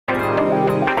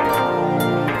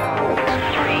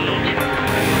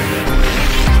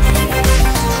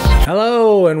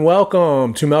and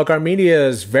welcome to Melgar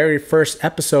Media's very first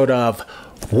episode of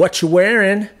Whatcha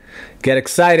Wearin. Get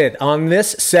excited. On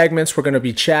this segment, we're going to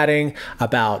be chatting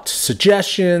about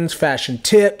suggestions, fashion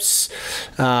tips,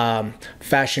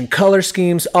 fashion color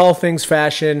schemes, all things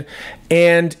fashion,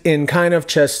 and in kind of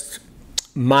just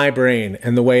my brain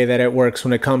and the way that it works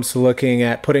when it comes to looking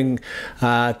at putting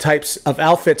types of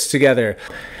outfits together.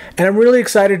 And I'm really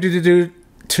excited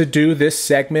to do this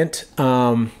segment.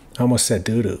 I almost said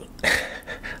doo-doo.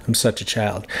 I'm such a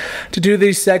child. To do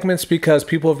these segments because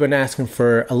people have been asking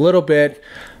for a little bit.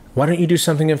 Why don't you do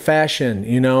something in fashion?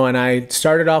 You know, and I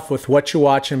started off with What You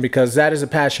Watching because that is a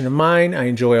passion of mine. I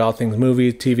enjoy all things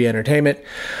movie, TV, entertainment.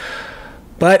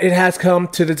 But it has come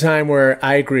to the time where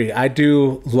I agree. I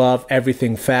do love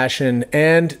everything fashion.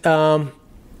 And,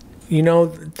 you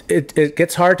know, it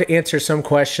gets hard to answer some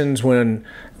questions when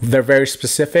they're very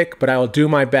specific, but I will do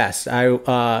my best. I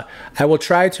will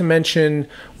try to mention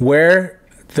where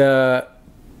the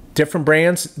different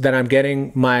brands that I'm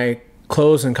getting my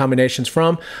clothes and combinations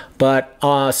from, but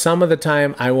some of the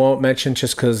time I won't mention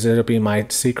just because it'll be my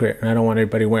secret and I don't want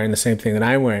everybody wearing the same thing that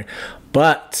I'm wearing.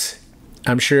 But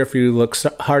I'm sure if you look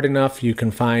hard enough, you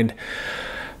can find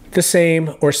the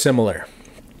same or similar.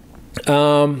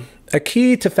 A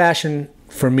key to fashion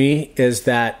for me is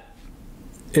that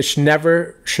it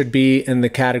never should be in the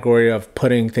category of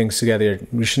putting things together.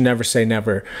 We should never say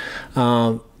never.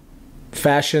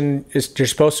 Fashion is, you're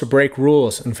supposed to break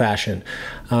rules in fashion.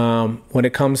 When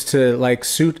it comes to like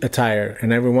suit attire,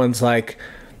 and everyone's like,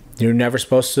 you're never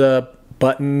supposed to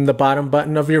button the bottom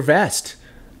button of your vest.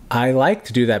 I like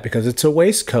to do that because it's a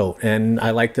waistcoat and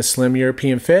I like the slim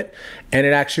European fit, and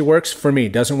it actually works for me.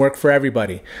 Doesn't work for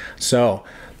everybody. So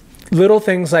little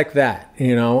things like that,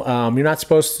 you know, you're not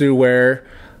supposed to wear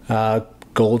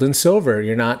gold and silver.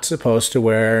 You're not supposed to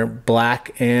wear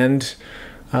black and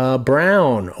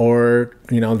brown, or,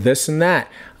 you know, this and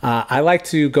that. I like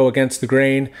to go against the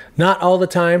grain, not all the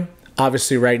time.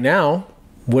 Obviously right now,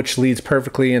 which leads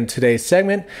perfectly in today's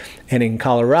segment, and in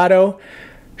Colorado,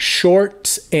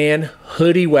 shorts and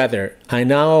hoodie weather. I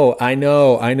know.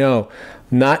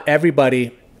 Not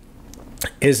everybody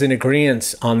is in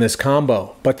agreement on this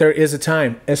combo, but there is a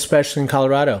time, especially in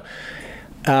Colorado.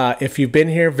 If you've been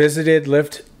here, visited,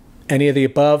 lived, any of the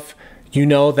above, you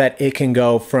know that it can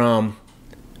go from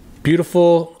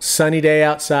beautiful sunny day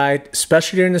outside,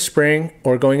 especially during the spring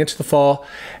or going into the fall,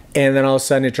 and then all of a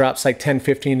sudden it drops like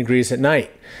 10-15 degrees at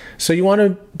night. So you want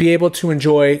to be able to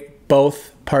enjoy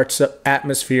both parts of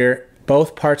atmosphere,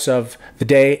 both parts of the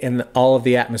day and all of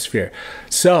the atmosphere.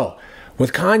 So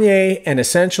with Kanye and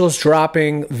Essentials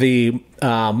dropping the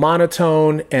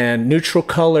monotone and neutral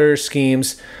color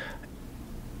schemes,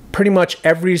 pretty much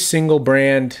every single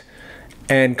brand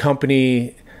and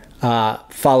company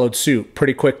followed suit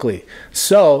pretty quickly.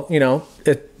 So, you know,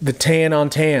 the tan on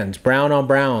tans, brown on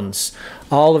browns,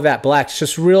 all of that, blacks,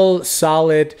 just real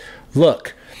solid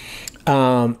look.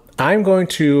 I'm going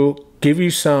to give you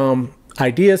some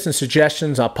ideas and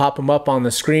suggestions. I'll pop them up on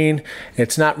the screen.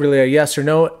 It's not really a yes or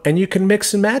no, and you can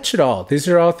mix and match it all. These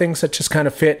are all things that just kind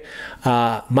of fit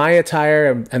my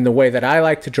attire and the way that I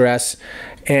like to dress,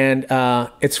 and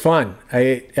it's fun.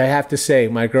 I have to say,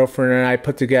 my girlfriend and I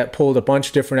pulled a bunch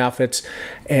of different outfits,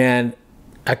 and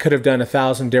I could have done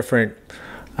 1,000 different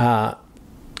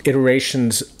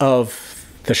iterations of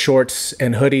the shorts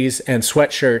and hoodies and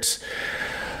sweatshirts.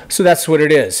 So that's what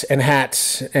it is, and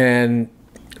hats and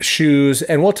shoes,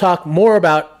 and we'll talk more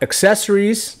about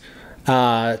accessories,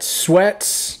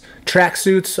 sweats,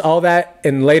 tracksuits, all that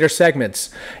in later segments.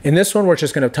 In this one, we're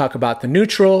just going to talk about the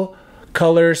neutral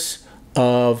colors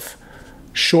of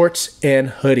shorts and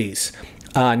hoodies.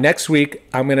 Next week,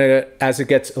 I'm going to, as it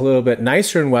gets a little bit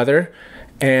nicer in weather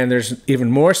and there's even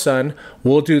more sun,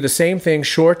 we'll do the same thing,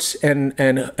 shorts and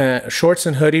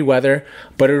hoodie weather,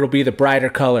 but it'll be the brighter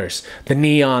colors, the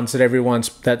neons that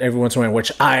everyone's wearing,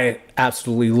 which I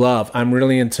absolutely love. I'm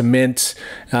really into mint,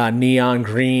 neon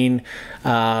green,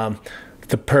 the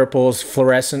purples,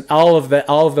 fluorescent, all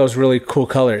of those really cool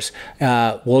colors.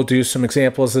 We'll do some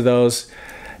examples of those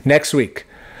next week,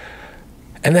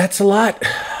 and that's a lot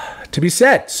to be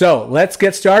said. So let's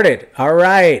get started. All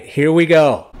right, here we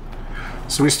go.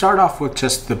 So we start off with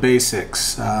just the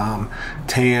basics,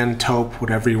 tan, taupe,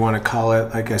 whatever you want to call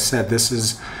it. Like I said, this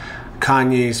is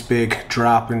Kanye's big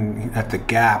drop at the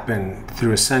Gap and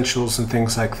through Essentials and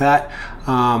things like that.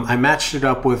 I matched it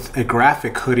up with a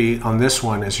graphic hoodie on this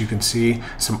one, as you can see,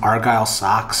 some Argyle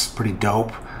socks, pretty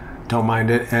dope, don't mind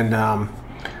it, and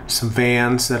some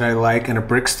Vans that I like, and a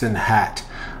Brixton hat.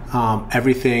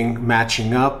 Everything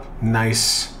matching up,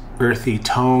 nice earthy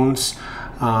tones.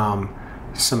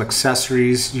 some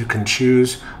accessories you can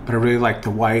choose, but I really like the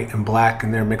white and black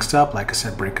and they're mixed up. Like I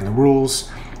said, breaking the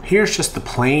rules. Here's just the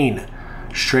plain,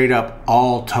 straight up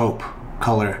all taupe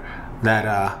color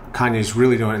that Kanye's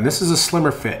really doing. And this is a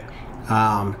slimmer fit.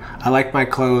 I like my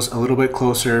clothes a little bit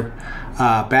closer.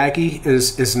 Baggy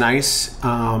is nice.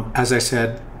 As I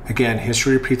said, again,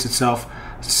 history repeats itself.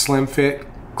 Slim fit,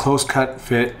 close cut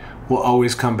fit will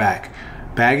always come back.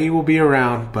 Baggy will be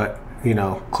around, but you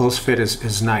know, close fit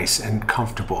is nice and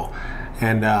comfortable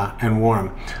and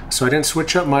warm. So I didn't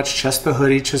switch up much, just the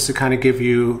hoodie, just to kind of give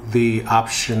you the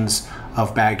options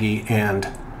of baggy and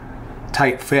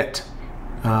tight fit.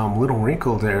 Little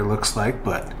wrinkle there looks like,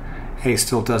 but hey,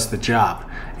 still does the job.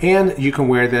 And you can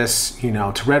wear this, you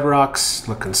know, to Red Rocks,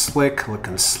 looking slick,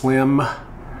 looking slim,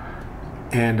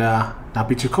 and not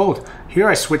be too cold. Here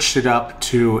I switched it up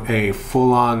to a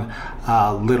full-on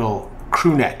little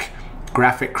crew neck,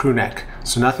 graphic crew neck.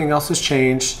 So nothing else has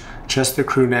changed, just the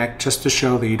crew neck, just to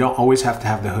show that you don't always have to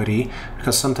have the hoodie,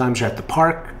 because sometimes you're at the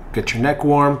park, get your neck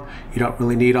warm, you don't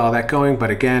really need all that going, but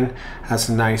again, has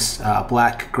some nice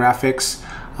black graphics.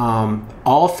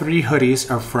 All three hoodies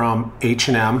are from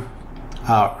H&M,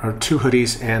 or two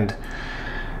hoodies and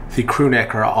the crew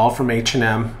neck are all from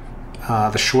H&M.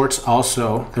 The shorts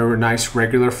also, they were nice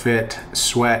regular fit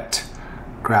sweat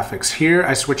graphics. Here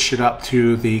I switched it up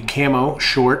to the camo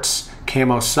shorts,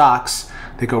 camo socks.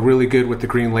 They go really good with the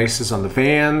green laces on the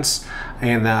Vans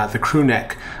and the crew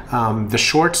neck. The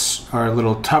shorts are a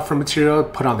little tougher material.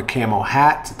 Put on the camo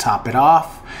hat to top it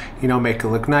off, you know, make it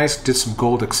look nice. Did some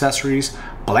gold accessories.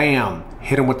 Blam!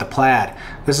 Hit them with the plaid.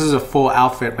 This is a full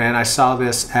outfit, man. I saw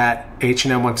this at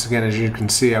H&M once again. As you can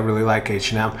see, I really like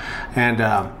H&M,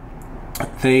 and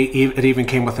it even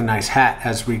came with a nice hat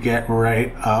as we get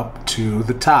right up to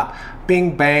the top.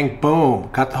 Bing, bang, boom.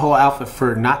 Got the whole outfit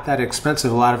for not that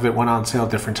expensive. A lot of it went on sale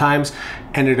different times.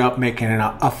 Ended up making it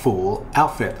a full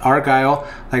outfit. Argyle,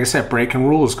 like I said, breaking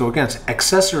rules, go against.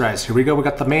 Accessorize. Here we go. We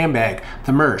got the man bag,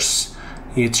 the Merce.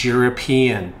 It's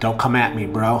European. Don't come at me,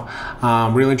 bro.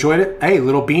 Really enjoyed it. Hey,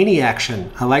 little beanie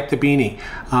action. I like the beanie.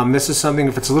 This is something,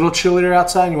 if it's a little chillier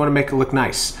outside and you want to make it look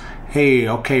nice. Hey,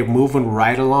 okay, moving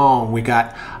right along. We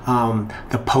got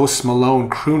the Post Malone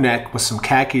crew neck with some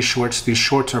khaki shorts. These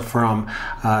shorts are from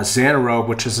Xanarobe,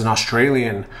 which is an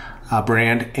Australian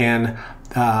brand, and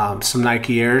some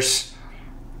Nike Airs.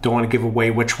 Don't want to give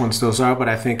away which ones those are, but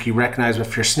I think you recognize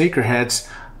if you're sneakerheads.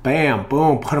 Bam,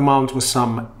 boom, put them on with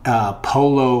some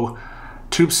polo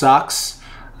tube socks.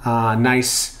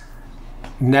 Nice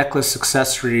necklace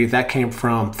accessory. That came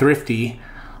from Thrifty.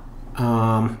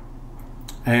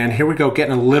 And here we go,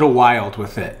 getting a little wild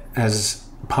with it, as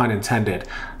pun intended.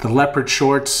 The leopard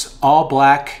shorts, all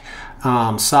black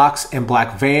socks and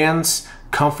black Vans.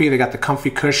 Comfy, they got the comfy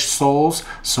cush soles,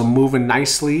 so moving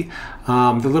nicely.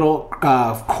 The little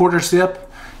quarter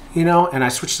zip, you know, and I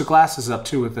switched the glasses up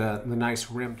too with the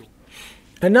nice rimmed.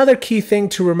 Another key thing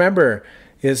to remember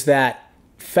is that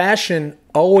fashion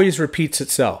always repeats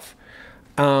itself.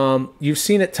 You've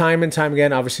seen it time and time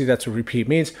again. Obviously, that's what repeat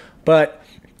means. But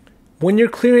when you're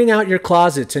clearing out your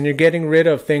closets and you're getting rid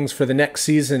of things for the next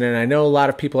season, and I know a lot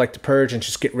of people like to purge and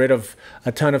just get rid of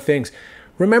a ton of things,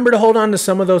 remember to hold on to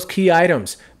some of those key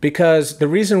items, because the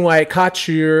reason why it caught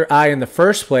your eye in the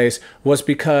first place was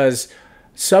because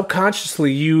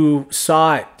subconsciously you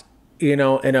saw it, you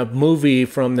know, in a movie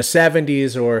from the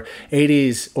 70s or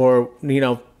 80s or, you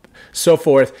know, so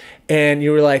forth. And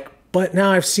you were like, but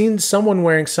now I've seen someone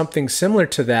wearing something similar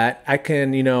to that. I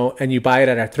can, you know, and you buy it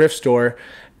at a thrift store.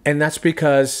 And that's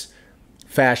because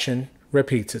fashion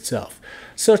repeats itself.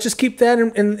 So just keep that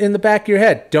in the back of your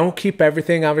head. Don't keep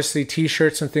everything. Obviously,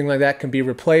 t-shirts and things like that can be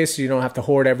replaced. You don't have to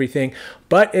hoard everything.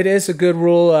 But it is a good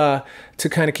rule to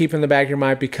kind of keep in the back of your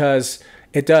mind, because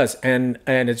it does. And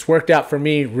it's worked out for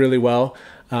me really well.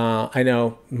 I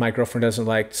know my girlfriend doesn't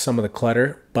like some of the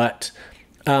clutter. But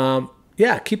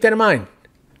yeah, keep that in mind.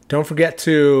 Don't forget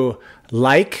to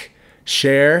like,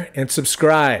 share, and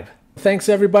subscribe. Thanks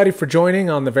everybody for joining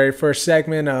on the very first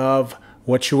segment of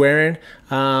Whatcha Wearin.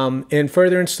 In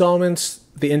further installments,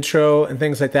 the intro and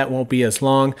things like that won't be as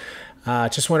long.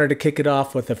 Just wanted to kick it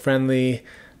off with a friendly,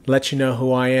 let you know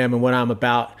who I am and what I'm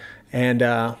about.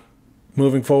 And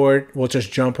moving forward, we'll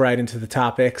just jump right into the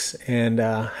topics and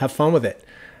have fun with it.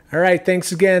 All right,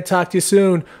 thanks again. Talk to you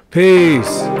soon.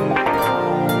 Peace.